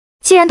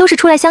既然都是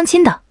出来相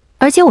亲的，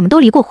而且我们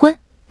都离过婚，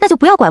那就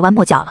不要拐弯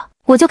抹角了，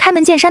我就开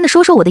门见山的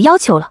说我的要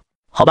求了。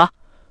好吧，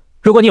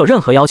如果你有任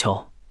何要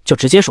求，就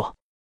直接说。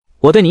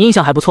我对你印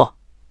象还不错，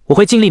我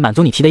会尽力满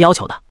足你提的要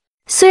求的。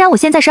虽然我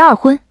现在是二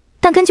婚，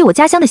但根据我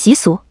家乡的习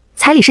俗，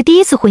彩礼是第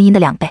一次婚姻的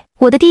2倍。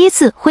我的第一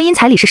次婚姻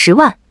彩礼是10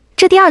万，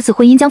这第二次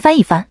婚姻将翻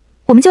一番，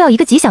我们就要一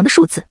个吉祥的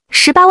数字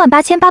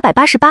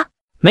，188888。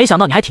没想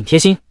到你还挺贴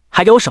心，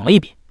还给我省了一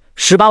笔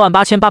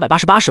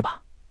，188888是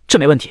吧？这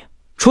没问题。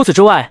除此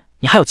之外，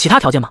你还有其他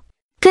条件吗？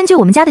根据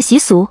我们家的习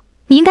俗，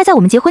你应该在我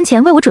们结婚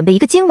前为我准备一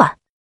个金碗，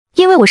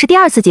因为我是第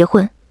2次结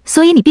婚，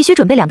所以你必须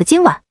准备2个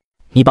金碗。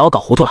你把我搞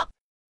糊涂了，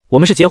我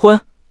们是结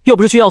婚，又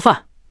不是去要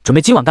饭，准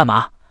备金碗干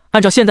嘛？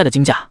按照现在的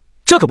金价，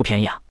这可不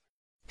便宜啊。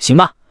行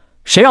吧，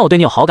谁让我对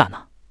你有好感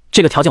呢？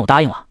这个条件我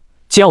答应了。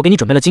既然我给你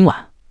准备了金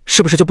碗，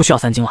是不是就不需要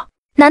3金了？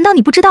难道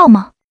你不知道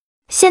吗？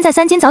现在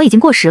3金早已经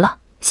过时了，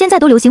现在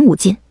都流行5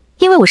金。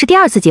因为我是第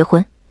2次结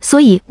婚，所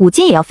以5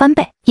金也要翻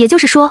倍。也就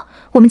是说，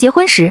我们结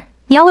婚时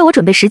你要为我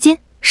准备10金，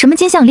什么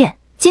金项链、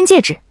金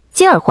戒指、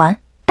金耳环、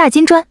大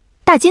金砖、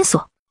大金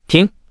锁。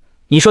停，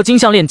你说金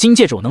项链、金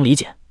戒指我能理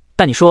解，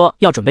但你说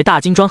要准备大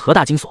金砖和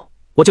大金锁，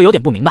我就有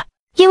点不明白。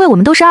因为我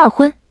们都是二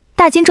婚，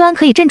大金砖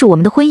可以镇住我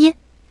们的婚姻，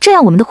这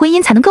样我们的婚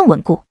姻才能更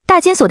稳固。大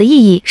金锁的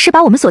意义是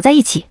把我们锁在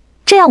一起，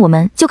这样我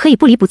们就可以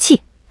不离不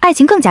弃，爱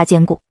情更加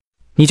坚固。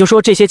你就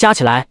说这些加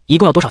起来一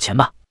共要多少钱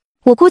吧。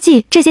我估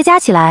计这些加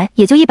起来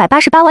也就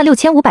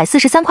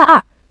1886543块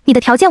2。你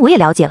的条件我也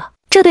了解了，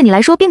这对你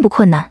来说并不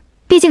困难，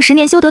毕竟10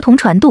年修得同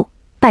船渡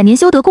，100年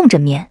修得共枕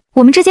眠，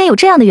我们之间有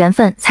这样的缘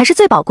分才是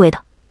最宝贵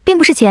的，并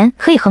不是钱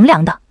可以衡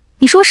量的，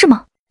你说是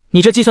吗？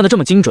你这计算的这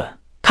么精准，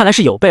看来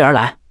是有备而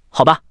来。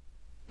好吧，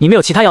你没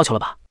有其他要求了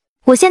吧？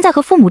我现在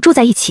和父母住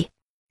在一起，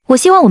我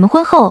希望我们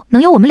婚后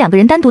能有我们2个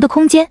人单独的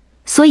空间，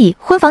所以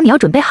婚房你要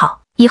准备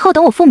好，以后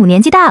等我父母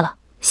年纪大了，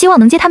希望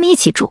能接他们一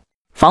起住。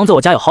房子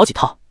我家有好几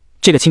套，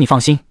这个请你放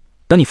心，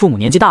等你父母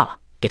年纪大了，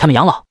给他们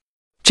养老。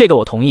这个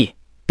我同意，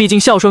毕竟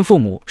孝顺父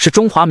母是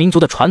中华民族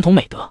的传统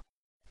美德，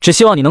只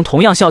希望你能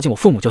同样孝敬我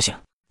父母就行。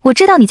我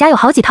知道你家有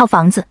好几套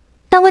房子，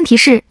但问题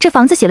是这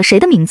房子写了谁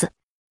的名字？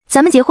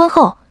咱们结婚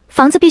后，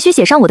房子必须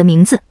写上我的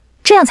名字，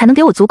这样才能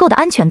给我足够的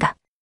安全感。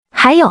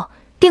还有，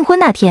订婚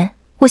那天，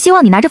我希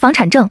望你拿着房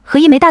产证和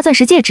1枚大钻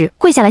石戒指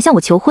跪下来向我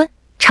求婚，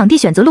场地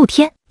选择露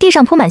天，地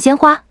上铺满鲜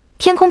花，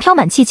天空飘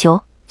满气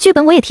球，剧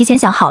本我也提前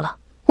想好了，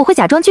我会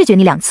假装拒绝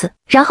你2次，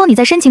然后你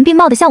再声情并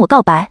茂地向我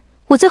告白，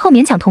我最后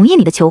勉强同意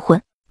你的求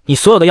婚。你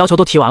所有的要求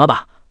都提完了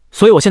吧？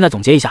所以我现在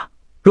总结一下，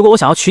如果我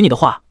想要娶你的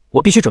话，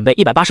我必须准备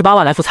188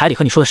万来付彩礼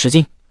和你说的10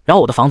金，然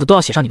后我的房子都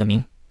要写上你的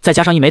名，再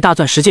加上1枚大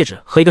钻石戒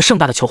指和一个盛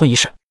大的求婚仪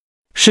式，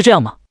是这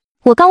样吗？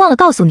我刚忘了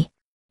告诉你，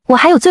我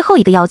还有最后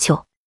一个要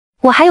求，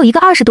我还有一个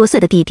20多岁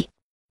的弟弟，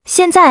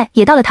现在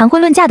也到了谈婚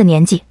论嫁的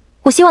年纪，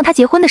我希望他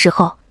结婚的时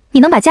候，你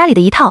能把家里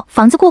的一套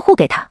房子过户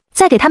给他，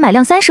再给他买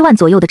辆30万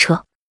左右的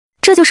车，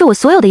这就是我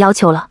所有的要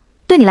求了。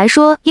对你来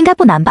说应该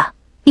不难吧？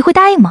你会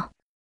答应吗？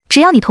只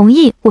要你同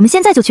意，我们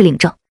现在就去领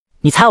证。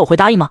你猜我会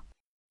答应吗？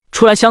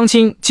出来相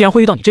亲竟然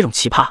会遇到你这种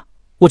奇葩，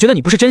我觉得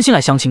你不是真心来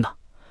相亲的，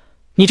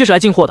你这是来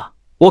进货的。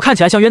我看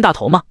起来像冤大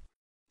头吗？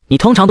你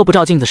通常都不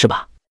照镜子是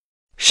吧？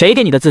谁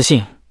给你的自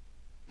信？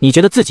你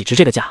觉得自己值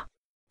这个价？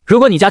如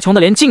果你家穷的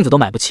连镜子都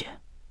买不起，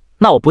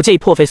那我不介意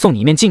破费送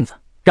你一面镜子，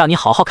让你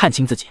好好看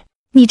清自己。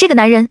你这个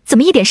男人怎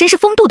么一点绅士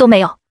风度都没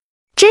有，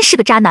真是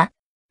个渣男。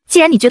既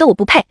然你觉得我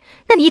不配，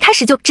那你一开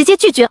始就直接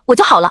拒绝我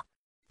就好了，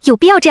有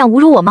必要这样侮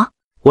辱我吗？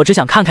我只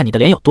想看看你的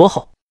脸有多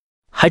厚，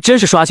还真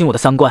是刷新我的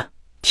3观。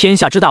天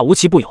下之大无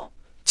奇不有，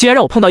竟然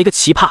让我碰到一个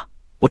奇葩，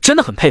我真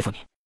的很佩服你。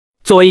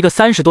作为一个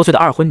30多岁的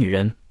二婚女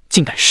人，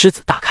竟敢狮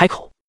子大开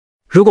口。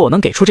如果我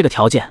能给出这个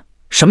条件，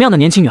什么样的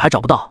年轻女孩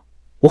找不到？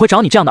我会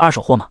找你这样的二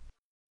手货吗？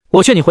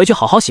我劝你回去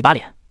好好洗把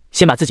脸，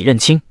先把自己认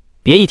清，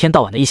别一天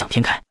到晚的异想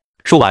天开。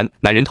说完，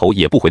男人头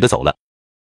也不回的走了。